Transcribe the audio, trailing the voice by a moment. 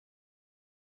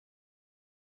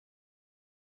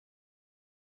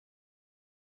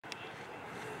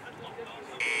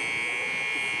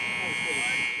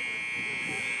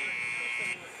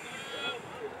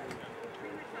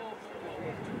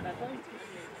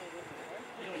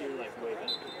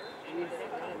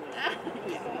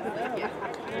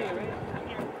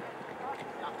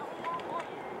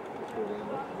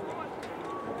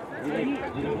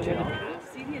See the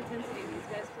intensity these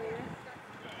guys play at?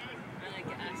 I like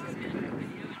access management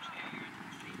video and share your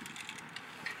intensity.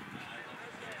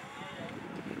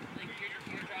 Like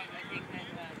your job, I think that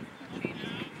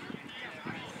changes.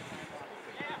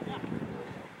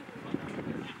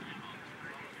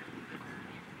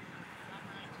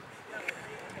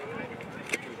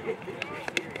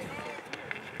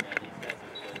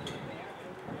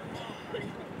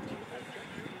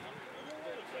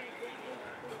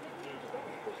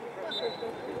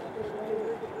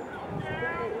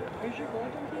 Where's your goal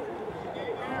from people?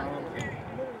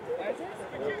 Where is it?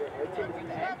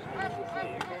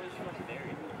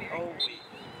 Oh, wait.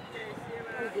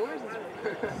 Oh, yours is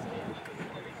really good.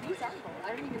 These are gold. I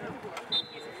don't even know who are.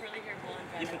 He's a curly hair blonde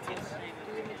guy. Do you Matthias?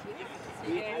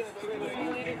 See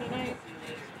you later tonight.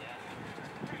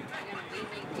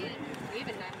 We have a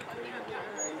 9 o'clock game.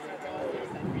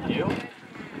 You?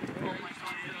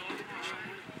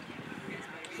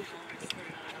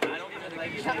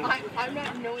 I'm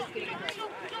not, no one's getting it right.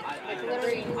 It's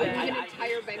literally an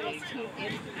entire Bengals team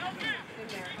in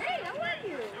there. Hey, how are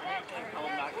you?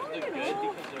 I'm not going to do good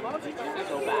because they're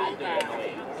so bad. They're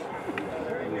annoying.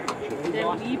 Then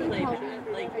we played bad.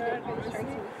 Like,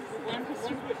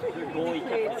 we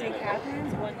played St.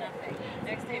 Catherine's, 1-0.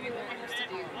 Next day we went to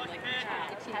do, like,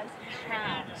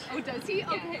 Chow. Oh, does he?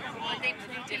 Okay. They play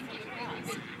different things.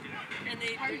 And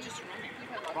they're just running.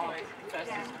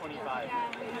 Best is 25.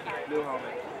 Blue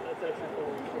helmet. That's actually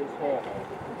cool. It's whole.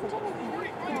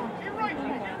 You're right.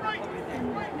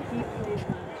 He plays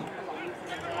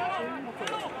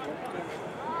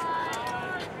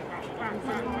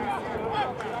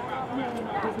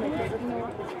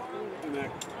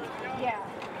Yeah.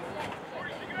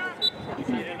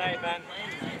 See you tonight, man.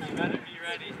 You better be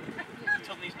ready.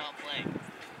 Somebody's not playing.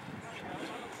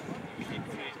 He's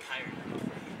tired.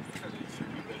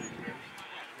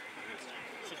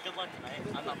 So good luck tonight.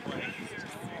 I'm not playing.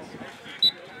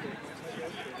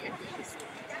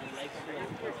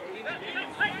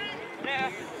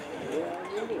 Yeah.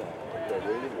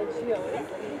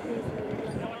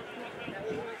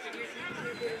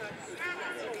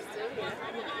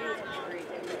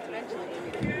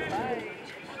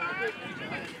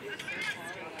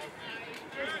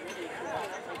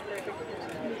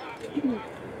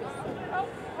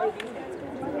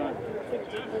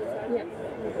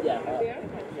 Yeah.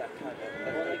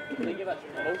 They give us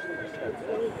most of the stuff.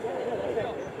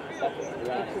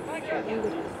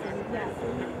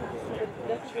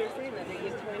 That's what you're saying, that they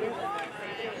give 20 years on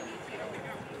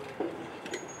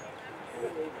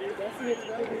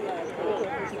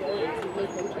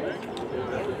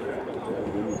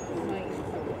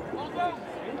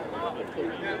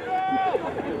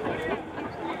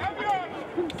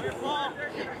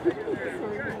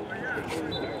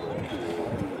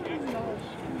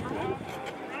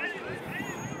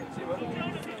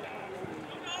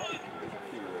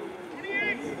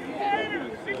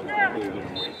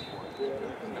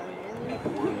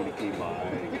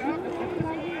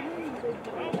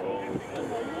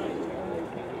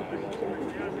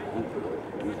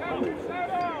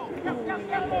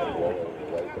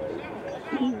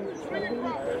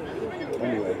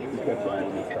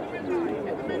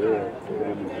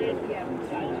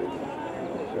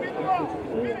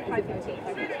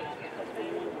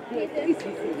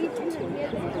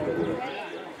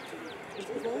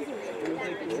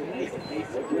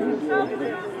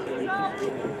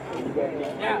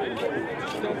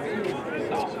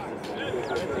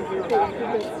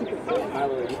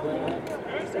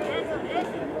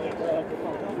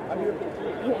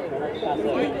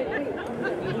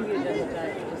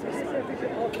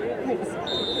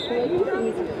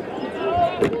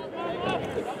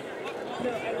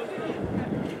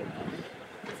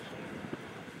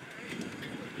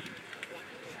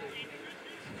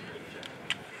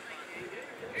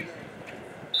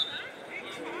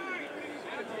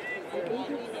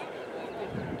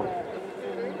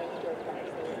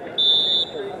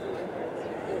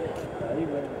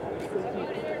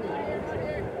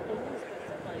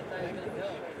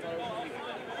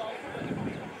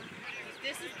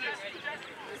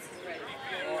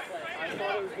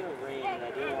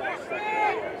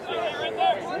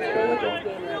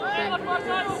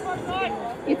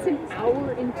It's an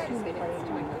hour and 2 minutes to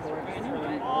my resort.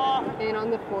 And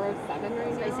on the 407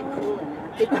 right now,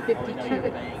 it's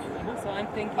 52. So I'm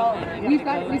thinking we've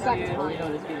got time.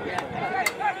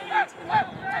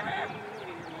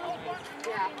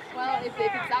 Yeah. Well, if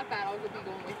it's that bad, I'll be going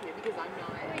with you because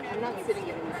I'm not sitting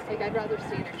in this. Like, I'd rather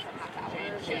stay an extra half hour.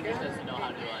 Chambers doesn't know how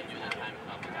to do the time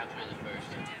after the first.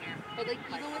 But like,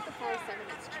 even with the 407,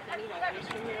 it's $20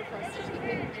 from here plus the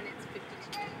ticket, and it's 52.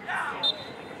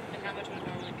 And how much would it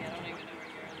normally be? I don't even know where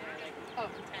you're there. Like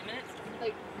 10 minutes?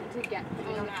 Like to get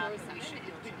on the 407,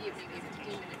 it would be a maybe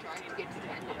 15-minute drive to get to the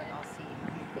end of it. I'll see.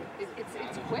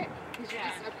 It's quick because you're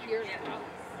just up here.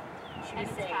 I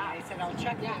said I'll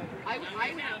check. Yeah, I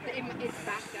it's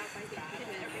backed up. I think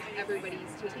because everybody's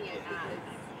taking it because.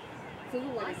 So the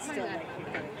last time that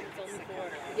happened, It's only 4.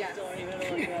 yeah. Don't even know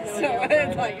what So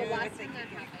it's like The last time that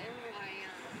happened,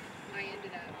 I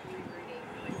ended up rerouting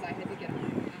because I had to get on.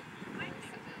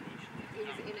 It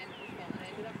was in an hotel, and I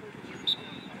ended up working in I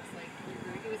was like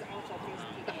rerouting. It was awful. It was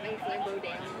behind Flambeau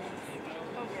Dam.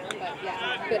 Oh, really? But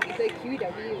yeah, but the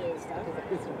QW was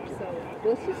so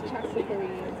let's just check before we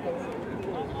go.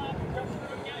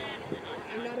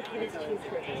 I'm not opposed to his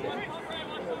trip.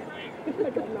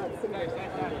 Like I'm not similar.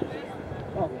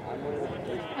 Oh,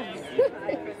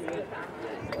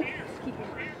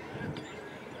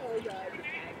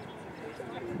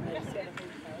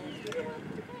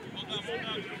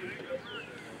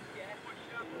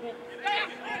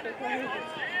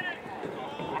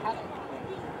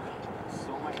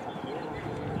 so much.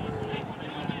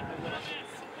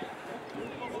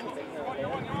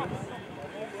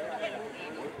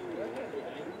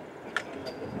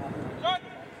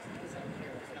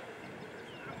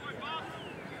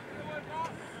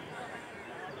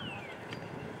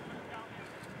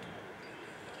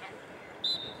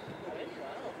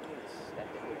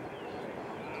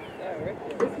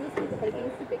 Yeah. Well, 07.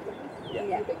 That's the big one.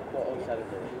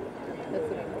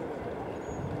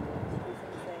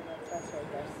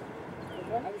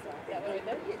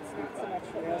 It's not so much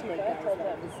for those guys, but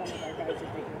some of our guys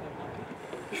are bigger.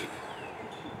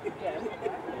 Yeah,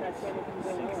 that's where they can go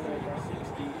more.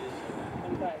 60 is.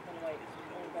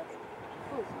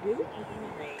 Oh, really?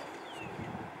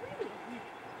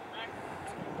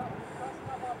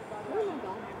 Oh my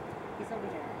god. He's over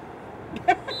there.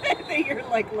 I think you're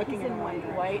like looking at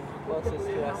white. Closest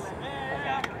to us.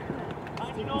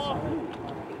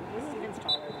 Steven's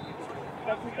taller than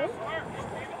you.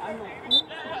 I'm like,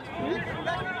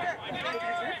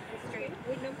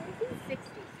 what number is he?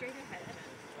 60, straight ahead.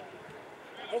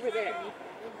 Over there.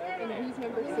 And who's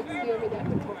number 60 over there?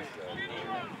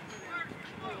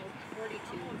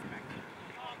 42 is back.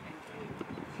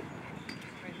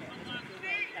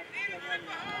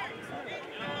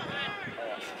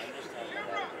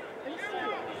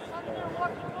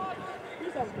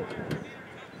 Who's on board?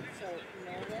 So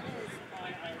Nolan is on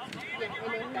our Yeah,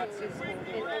 I know That's his and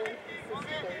folder. Owen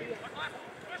is 30.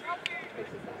 Which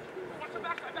is that?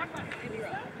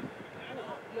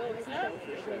 No, it's not.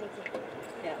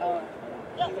 Yeah, oh.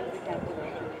 He was the captain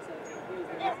actually, so he was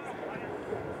the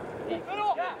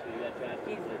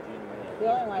The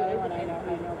only other one I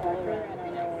know Parker, and I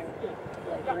know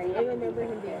like Gray. I remember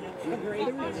him being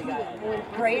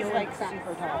Gray's like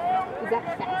super tall. Is that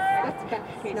fast? That's fast.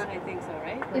 Okay, so I think so,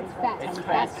 right? It's fast. It's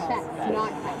That's fast. fast,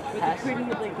 not With the fast. pretty,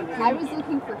 like the I was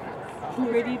looking for fast.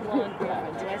 pretty blonde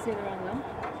girlfriend. Did I say the wrong one?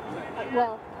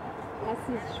 Well, Hess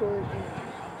is short and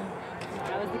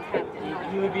That was the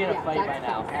captain. You would be in a Yeah, fight by that's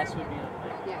now. fast. Hess would be in a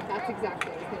fight. yeah, that's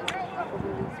exactly what I was going to say.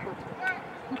 Overly sportsman.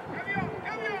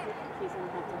 He's in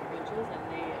the Hampton Frenches,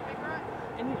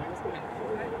 and he was good.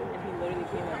 And he literally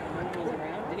came up and no one was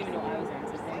around. Didn't even know I was there. And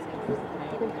said, thanks, I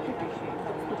really appreciate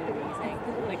how you did amazing.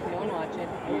 Like, no one watching.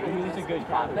 He was a good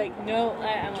captain. Like, no,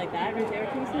 I'm like, that right there,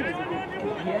 Kingston, is a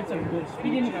good. He had some good He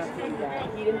didn't speeches. have to do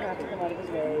that. He didn't have to come out of his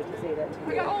way to say that to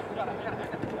me.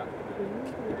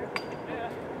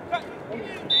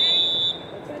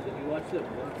 Did you watch the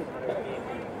World Cup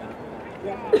game?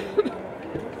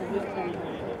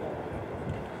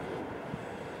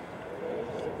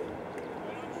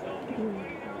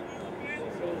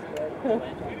 Oh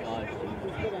my gosh,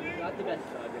 dude. Not the best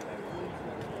project ever.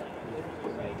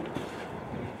 Right.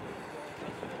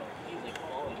 He's like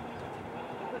falling.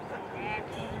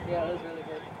 Yeah, it was really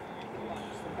good.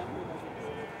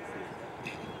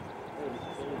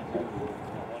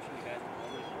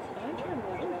 I'm trying to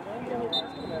watch that. I'm really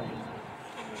watching that.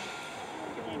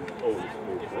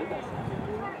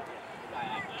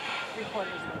 Three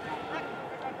quarters of the time.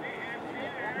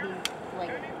 Like,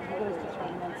 he goes to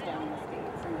tournaments down in the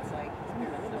States, and it's like,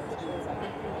 it's like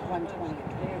 120.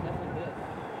 They are definitely good.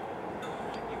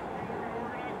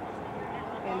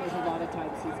 And there's a lot of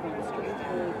times he's going straight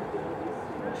through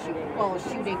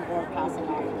shooting or passing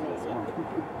off as well.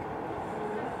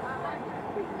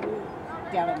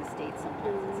 Down in the States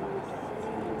sometimes it's not.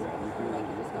 Like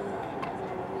he just goes out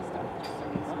and stuff, so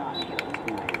he's not getting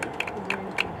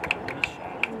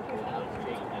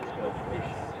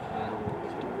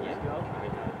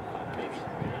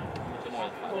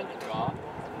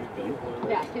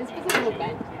Yeah, his was a little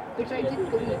bent. which I didn't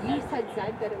believe. You had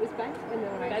said that it was bent, and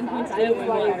then when Ben I saw said it, it was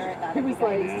like, it was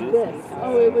like this.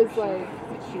 Oh, it was like,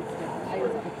 I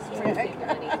was trying to save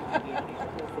money.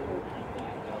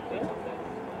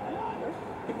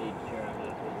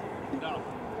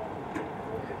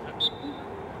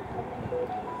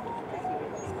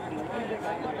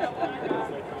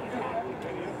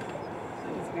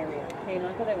 Hey,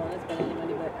 not that I want to spend any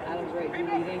money, but Adam's right. You're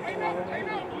leaving from over here.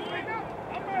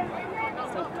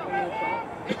 Stuff from the shop.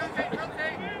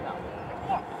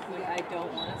 I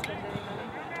don't want to spend any money.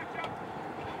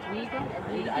 we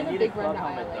I did a need a big club run to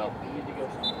helmet though. ILA. We need to go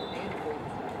somewhere.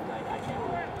 I can't.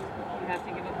 You have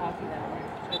to give up hockey that way.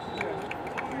 That's true.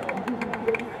 I'll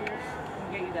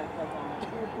get you that club helmet.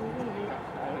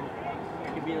 It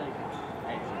could be like,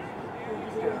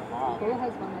 Cole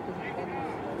has one that doesn't fit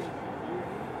anymore.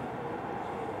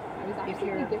 I was actually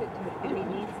going to give it to him. If he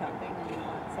needs something and you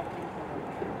want something for him,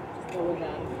 Just go with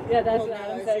Adam. Yeah, that's what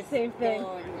Adam said. Same thing.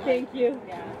 Thank you.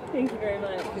 yeah. Thank you very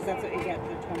much. Because that's what you get,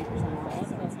 the 20% off.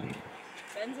 So it's like,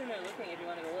 Ben's in there looking if you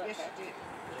want to go look. yes, Okay? you do.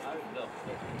 I would look.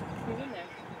 He's in there.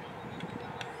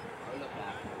 I would look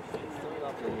after. It's still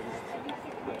lovely.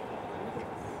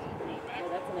 Yeah,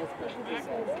 that's a nice place.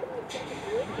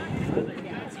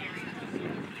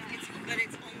 But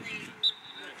it's only.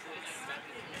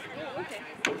 Oh, okay.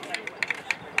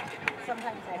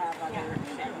 Sometimes I have other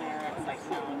sitting there. It's like,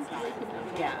 no, it's not.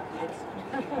 Yeah.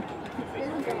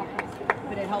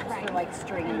 But it helps for like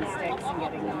stringing sticks and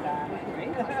getting them done.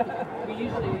 Right? We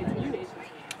usually do nations.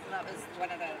 That was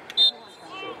one of the parents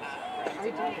from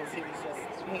because he was just,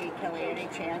 hey Kelly, any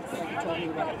chance? Like he told me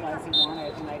what it was he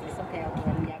wanted, and I just, okay, I'll go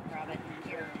and grab it and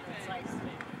here. It's nice.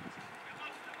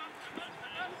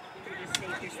 You just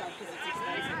save yourself because it's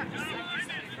expensive. You just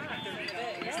save yourself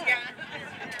 $30.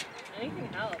 Yeah. Anything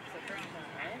helps the first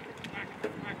time, right?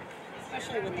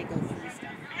 Especially when they go through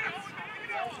stuff.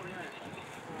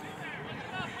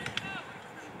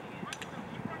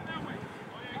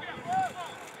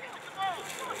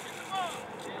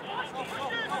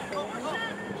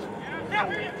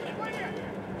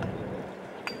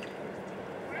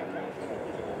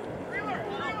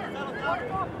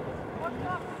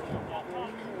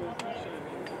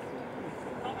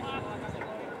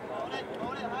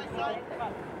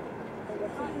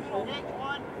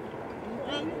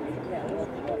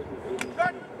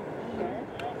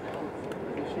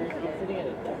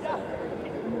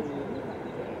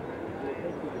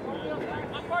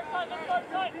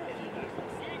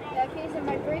 Okay, so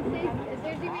my birthday, is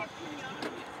there to be a How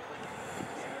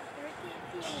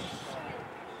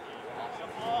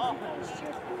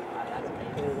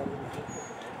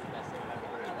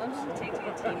long does it take to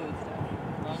get team and stuff?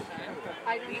 Long time? I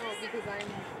don't know because I'm.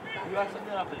 You got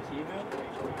something off the TV?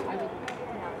 I would.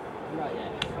 Not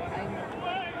yet. I'm.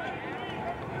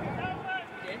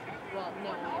 Yeah? Well,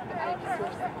 no, I just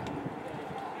sourced them.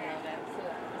 So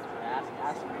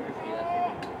Ask Murphy.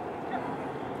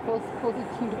 That's Cole's is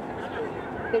cute.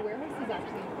 The warehouse is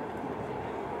actually.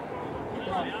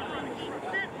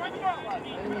 I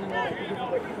don't even know that because it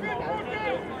works in the gallery.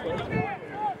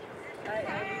 I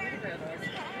believe it was.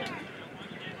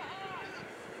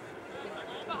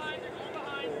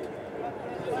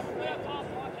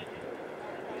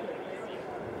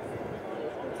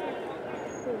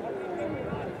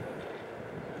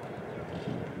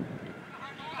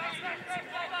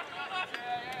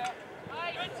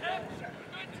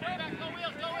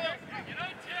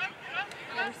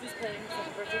 This is planning for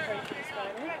the birthday party for the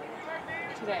spider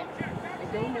today. I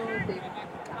don't know if they've.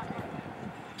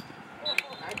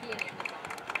 I'd be in Amazon.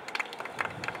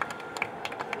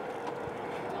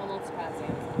 Almost past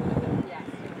Amazon. Yes.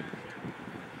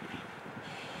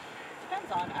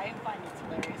 Depends on. I find it's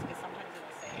hilarious because sometimes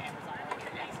it'll say Amazon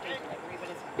order next day delivery, but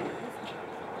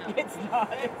it's not.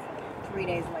 It's 3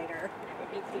 days later.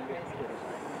 It's the crazy.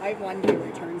 I had one day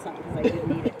return something because I didn't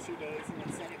need it 2 days, and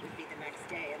it said it would be the next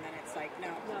day, and then it's like,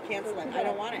 no, cancel it. I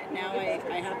don't want it. Now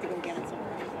I have to go get it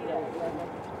somewhere.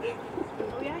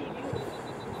 Oh yeah, you do.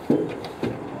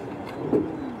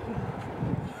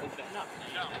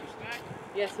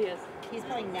 Yes, he is. He's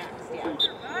playing next, yeah.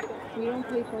 We don't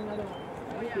pay for another one.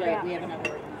 Right, we have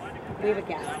another one. We have a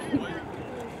guest.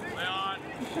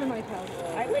 I'm sure my child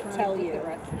will. I would tell you. The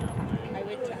rest. I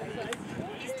would tell you.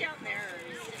 He's down there.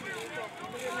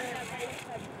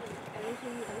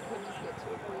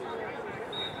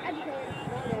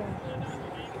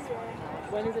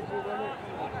 When is it due?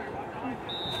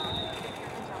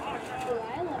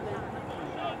 July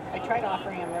 11th? I tried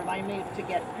offering him, remind me to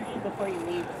get, before you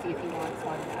leave, see if he wants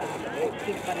one,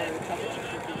 peanut butter chocolate chip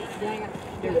cookies. Yeah.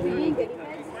 They're really good.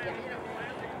 Yeah.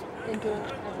 And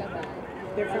I've got that.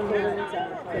 They're from Jordan's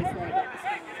place where I got the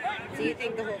Do you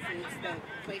think the Whole Foods, the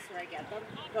place where I get them,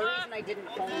 the only reason I didn't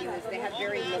phone you is they had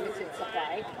very limited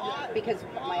supply because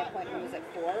my appointment was at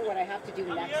 4. What I have to do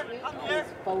next week is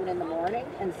phone in the morning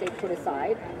and say put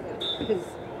aside because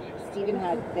Stephen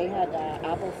had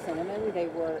apple cinnamon.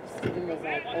 Stephen was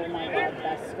like, oh my god,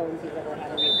 best scones he's ever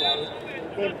had in his life.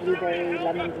 They have blueberry,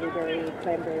 lemon blueberry,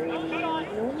 cranberry,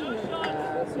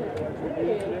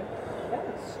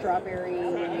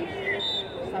 strawberry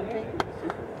something.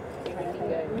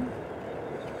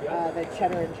 The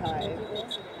cheddar and chive.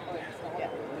 Yeah.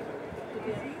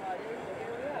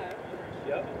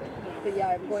 Yep. But yeah,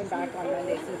 I'm going back on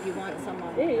Monday, so if you want some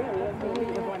on... Yeah.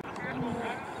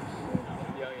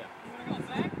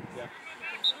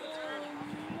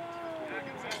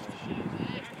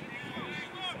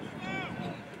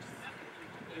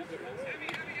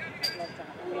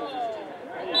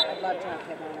 I'd love to have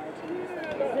him on our team.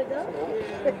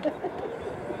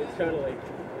 It's kind of like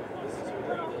this is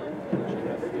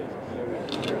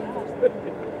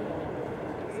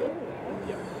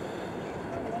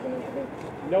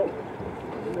Nope.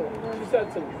 Just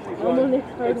had some. It's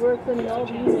hard work and all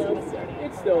the emails.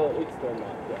 It's still not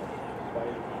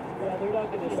fine. Yeah, they're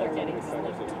not going to start getting I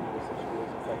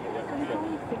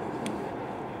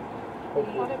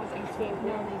thought it was 18.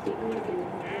 No, they didn't.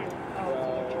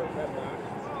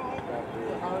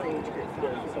 Our age group.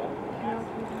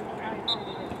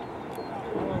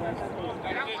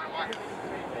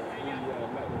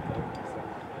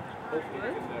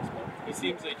 He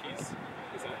seems like he's.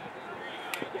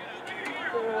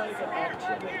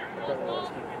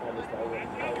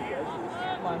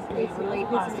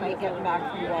 Last night getting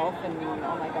back from golf, and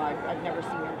oh my god, I've never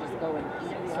seen her just go and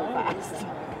eat so fast.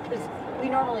 We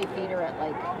normally feed her at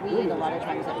we eat a lot of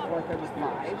times at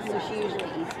 4:35, so she usually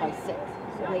eats by 6.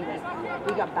 Latest.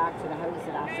 We got back to the house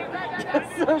at after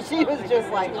 8. So she was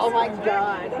just like, oh my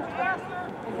god.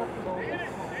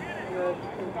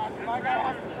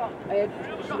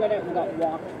 She went out and got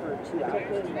walked for 2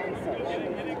 hours today, so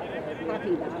she's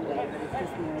happy that way, but it's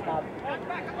just more about...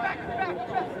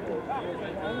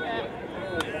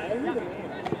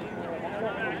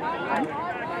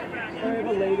 I have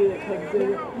a lady that comes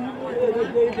in. The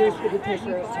neighbor's going to take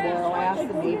her out tomorrow. I asked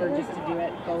the neighbor just to do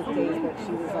it both days, but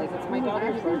she was like, it's my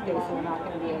daughter's birthday, so we're not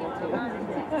going to be able to.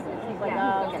 She's like,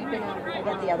 oh, okay. I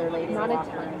got the other lady to walk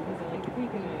her in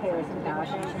pairs and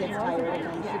passion. She gets tired and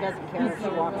then she doesn't care if she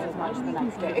walks as much the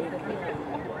next day.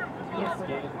 Yeah. So,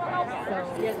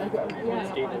 yeah,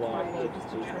 Skate a lot.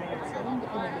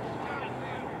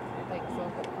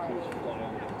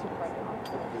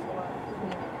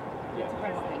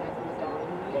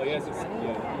 Well, yes, it's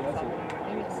skated.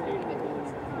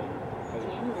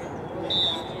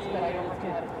 But I don't know how to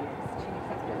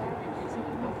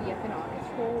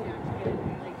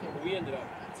We ended up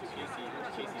to Casey's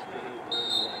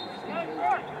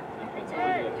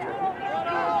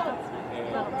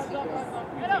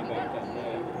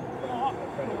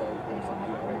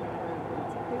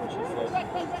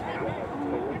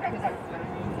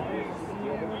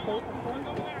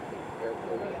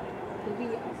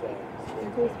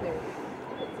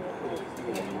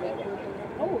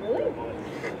oh, really?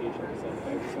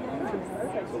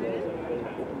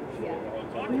 Yeah.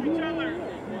 I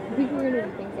think we're going to do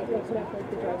things like that, like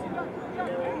the drives and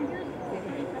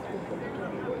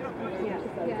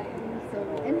yeah. So,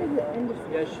 end of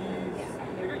Yeah, she's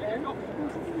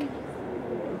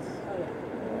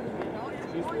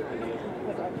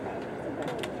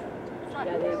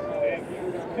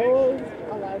cold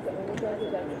allows it only does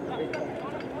it.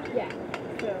 Yeah.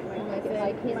 So my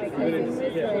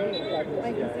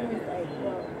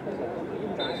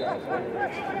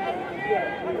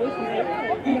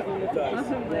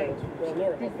cousin was like, well,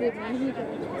 yeah,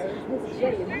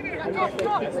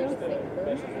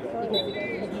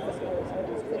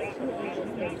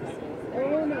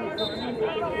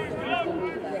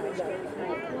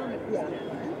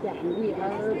 we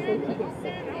are both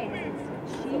sick.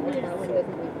 She was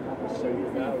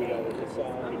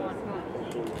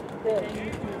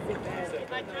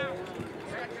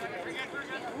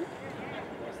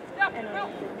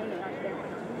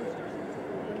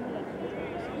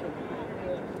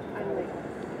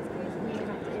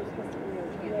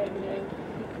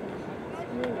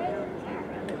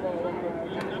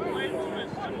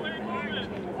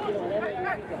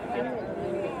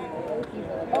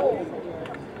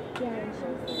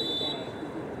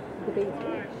the baby.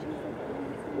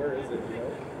 Where is it?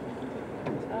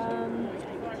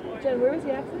 Jen, where was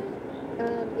the accident?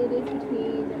 It is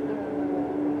between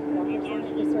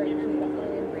between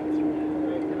Buffalo and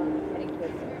Braintree, heading towards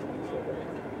there.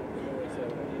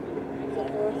 So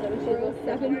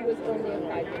 407 was only a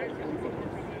 5-minute transit.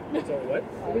 So what?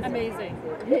 It was Amazing.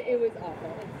 It was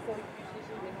awful.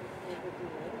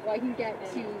 Well, I can get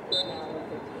to an hour and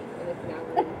 15, and it's an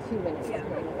hour and 2 minutes.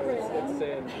 It's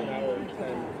saying an hour and 10.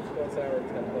 It's an hour and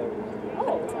 10 load.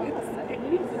 Oh, that's nice.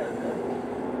 It's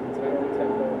an hour and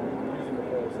 10 load using the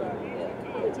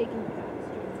 407. We're taking the back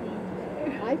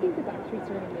streets. I think the back streets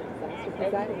are going to be a disaster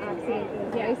because that accident,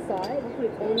 when I saw it,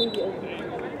 only the open.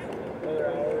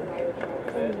 Another hour. I'm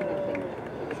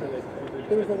sure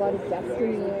There was a lot of dust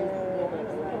in the air.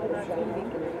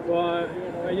 Well,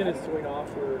 I'm going to swing off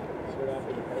for the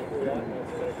parking lot. And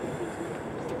that's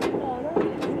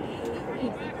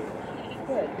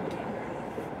Good.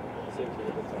 saves you a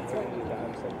bit of time.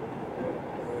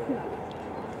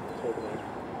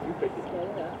 You pick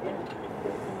it up.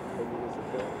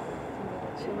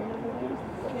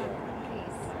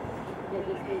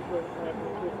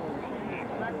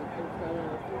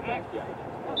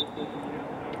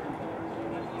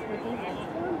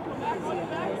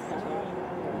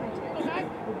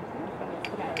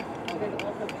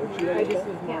 I just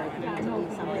was more I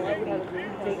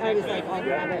was like, I'll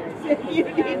grab it. You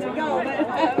need to go, but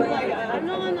I was like, I'm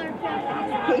not on my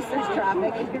phone. In case there's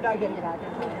traffic, if you're not getting back in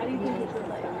time. How do you do this?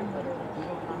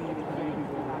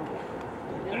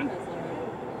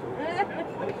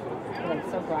 I'm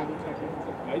so glad you took it.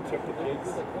 I took the kids.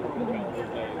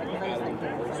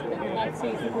 That's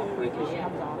so super freaky.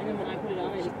 And then when I put it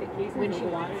on, I just pick cases. When she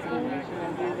wants to and then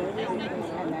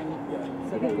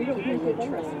so that we don't would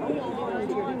trust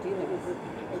volunteer to do this.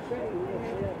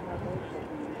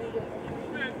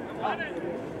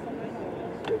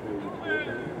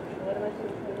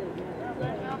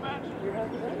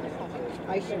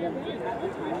 I should have at the time.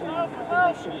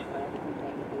 I should have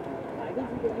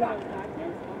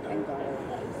and got a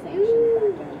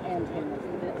sanction back then, and him as the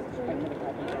I would have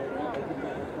had to go.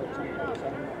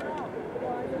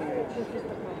 I could never coach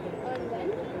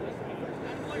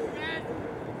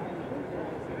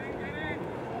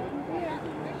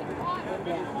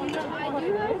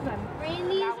him.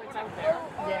 Randy's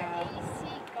AC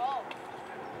golf.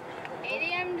 8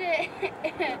 a.m. to 8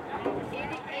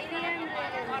 a.m.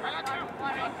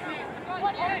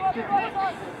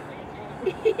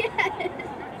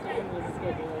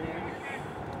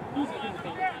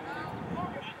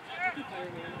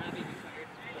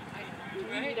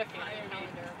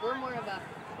 We're more of a,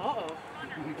 Uh-oh.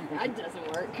 that doesn't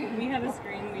work. We have a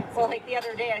screen. Well, like the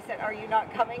other day, I said, "Are you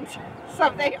not coming to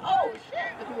something?" Oh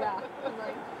shit! Yeah. I'm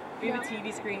like, We have a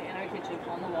TV screen in our kitchen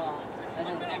on the wall. And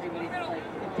then everybody's like,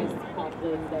 it just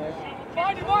populates there.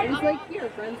 And it's like, here,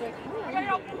 friends, like, oh, I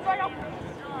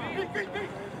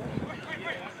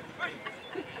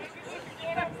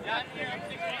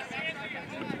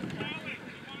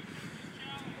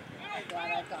I'm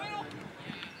glad I've got one.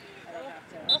 I don't have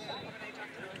to.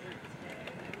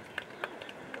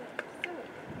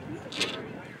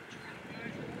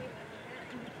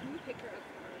 Can you pick her up?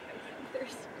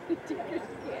 There's stickers.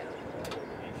 Yeah.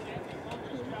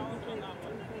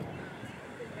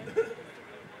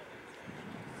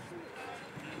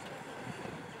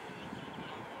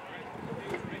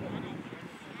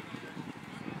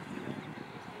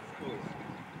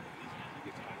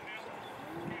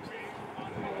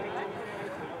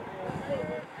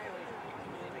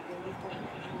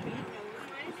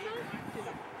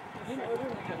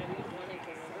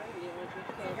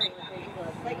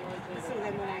 Like, so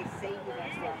then when I say you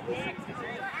guys stuff, he sings to me.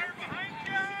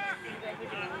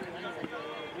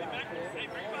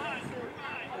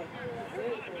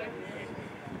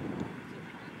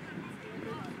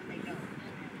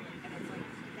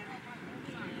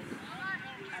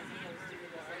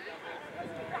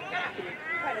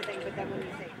 Kind of thing, but then when you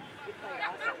say you play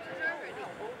awesome,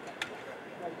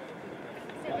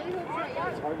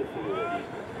 It's hard to figure out.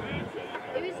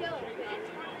 It was yellow.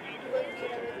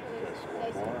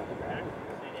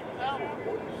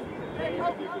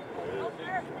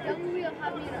 Young wheel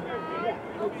have me in a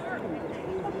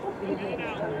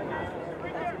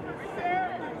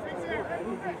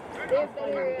They have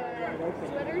better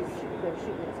sweaters. they're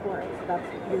shooting and scoring. So that's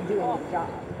you're doing your job,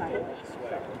 kind of.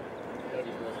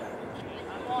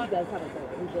 He does have a goal.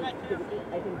 He does. I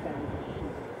think that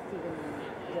Stephen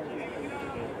does.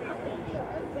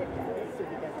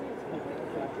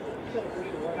 So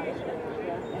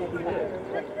he doesn't.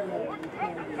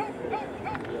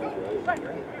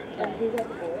 And who's at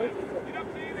the board?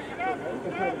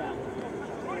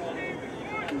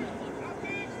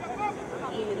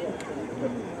 The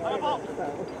part of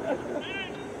that.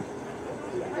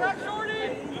 I got Shorty!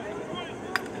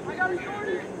 I got a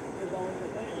Shorty!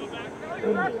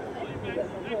 Go back.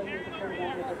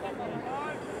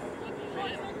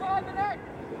 Go back.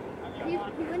 He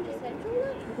went to Central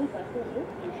though?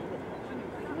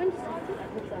 He went to Central?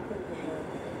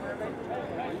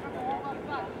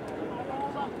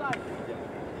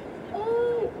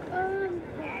 Oh, that's,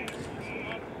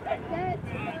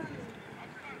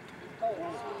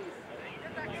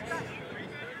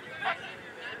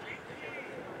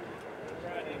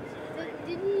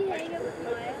 didn't he hang out with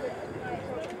Miles?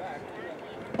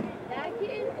 That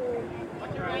kid? Or didn't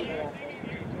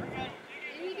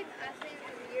he get the athlete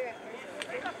of the year at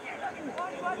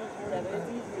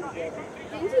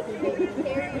Didn't he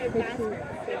carry a basketball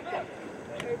team?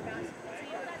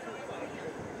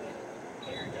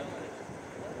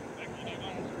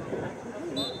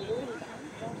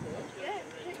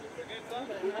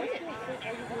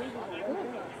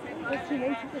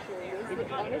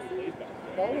 Honestly,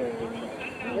 bowling,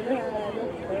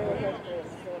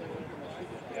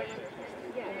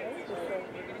 yeah, it's just like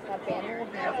that banner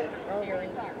has it earlier in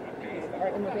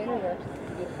the banner works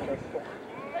beautiful there's four.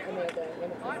 And they had the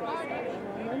women's on them.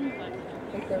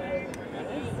 Like they're really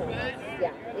nice. So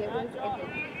yeah, it was a good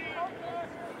game.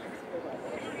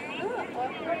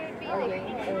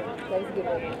 That was a good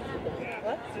one.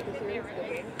 What? Super Series? Good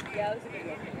game. Yeah, it was a good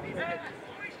one.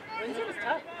 Windsor was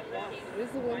tough. It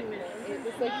was the one, it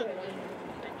was like the one.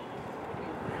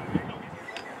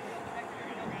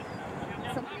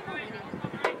 Something about winning. It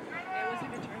was a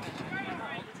good tournament. All the teams were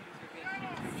good.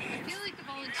 I feel like the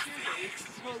volunteer days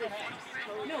totally fixed.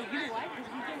 No, you know why? Because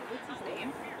we did, what's his name?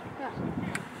 Yeah.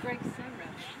 Greg Semra.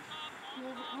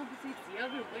 Well, obviously it's the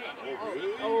other way.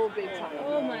 Oh, big time.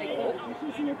 Oh my god.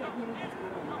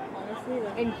 Honestly,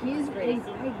 like, And he's great.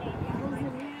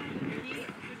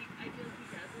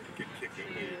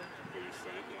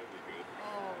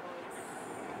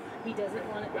 He doesn't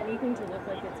want anything to look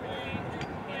like it's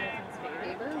Hamilton's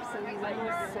favor, So he's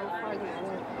almost so far the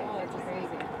other. Oh, it's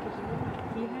crazy.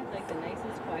 He had like the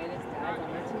nicest, quietest dads on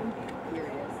our team.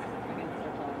 Furious against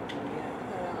football. Yeah.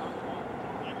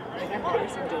 Like I've never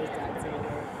seen Joe's dad say a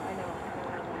word. I know.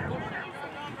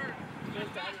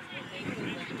 Joe's dad is the thing with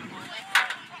like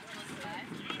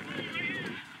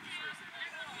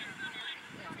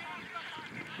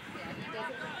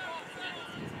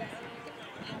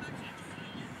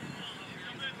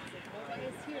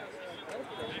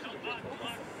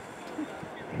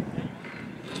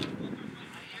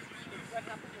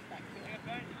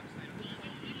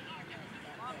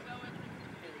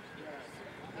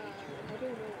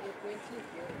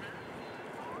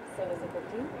So was it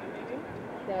 15?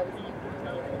 That was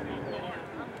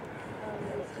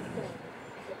it was just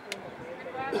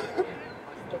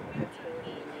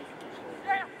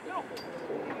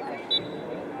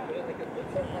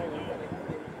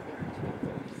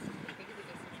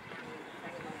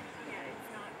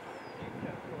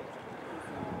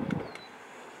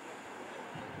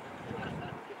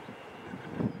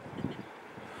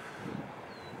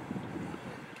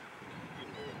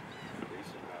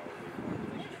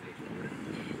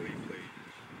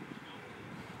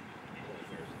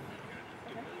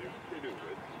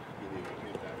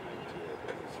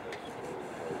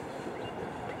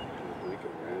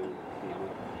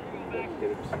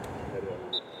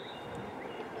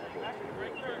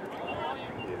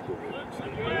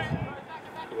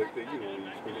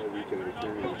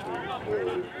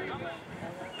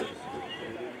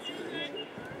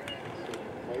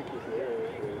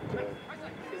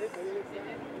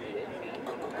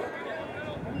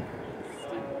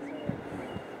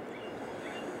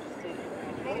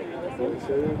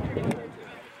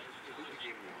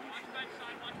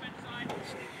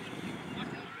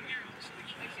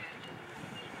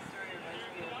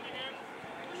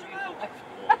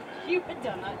you had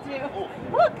done that too.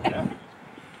 Look!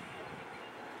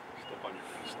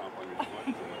 Stomp on your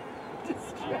foot.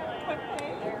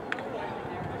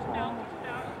 No.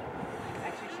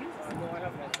 Actually, she was more of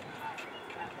a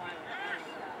that wild.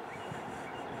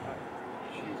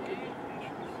 She's good.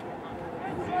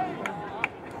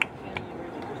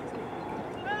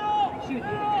 She would do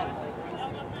that.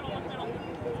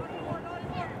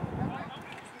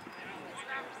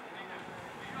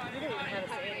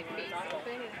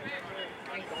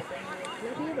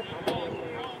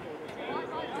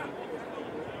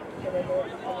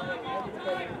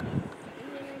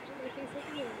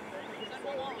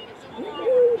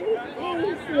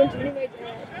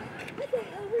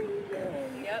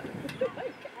 Yep.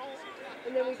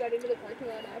 And then we got into the parking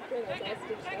lot after, and I was all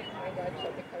stitched up. Oh my god,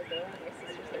 shut the car door, and my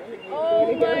sister's there.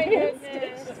 Oh my goodness.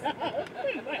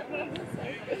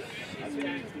 That's what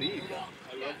you just need.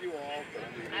 I love you all, but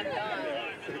I'm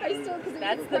done. I still,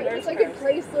 That's the because nurse I could first.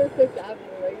 play so Fifth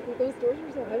Avenue, like those doors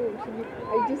were so heavy.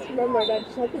 I just remember I'd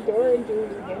shut the door and do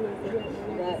it again and sit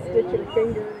and That stitch is- your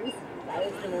fingers. That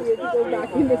is the We nurse had to first go for back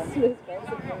you, into Paula. Smith's recipe. I'm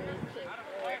still touched.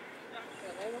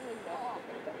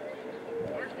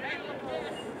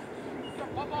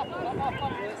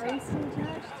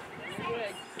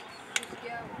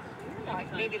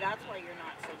 Maybe that's why you're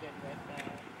not so good with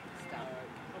stuff.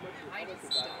 I just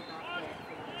still not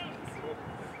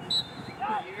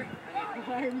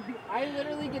I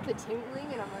literally get the tingling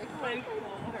and I'm like, oh, Like,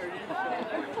 hurt and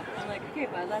shit. I'm like, okay,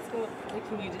 bud, let's go. Like,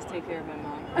 can you just take care of my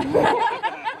mom?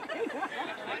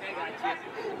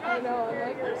 I know, I'm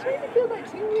like, I'm starting to feel that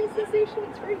tingling sensation.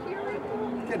 It's right here right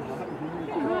now. Getting hot in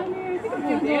here. Honey, I think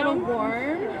I'm a little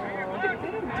warm.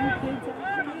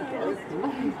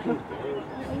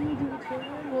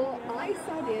 Well, I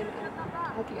sat in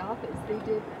at the office. They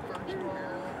did virtual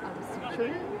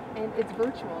suturing, and it's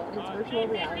virtual, and it's virtual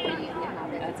reality, and they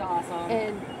have it. That's awesome.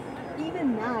 And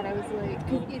even that, I was like,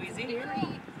 Little it's queasy?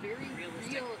 very, very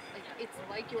Realistic. real. Like, it's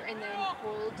like you're, and then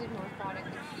Cole did orthotic,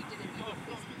 and he did it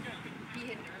because he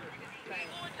had nerve.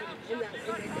 And that,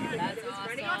 and That's it was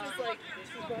funny. I awesome. was like, this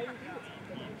is why we do it.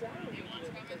 Because you die when you do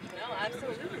it. No,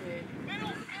 absolutely.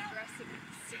 Aggressive.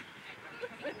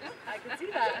 I can see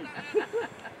that.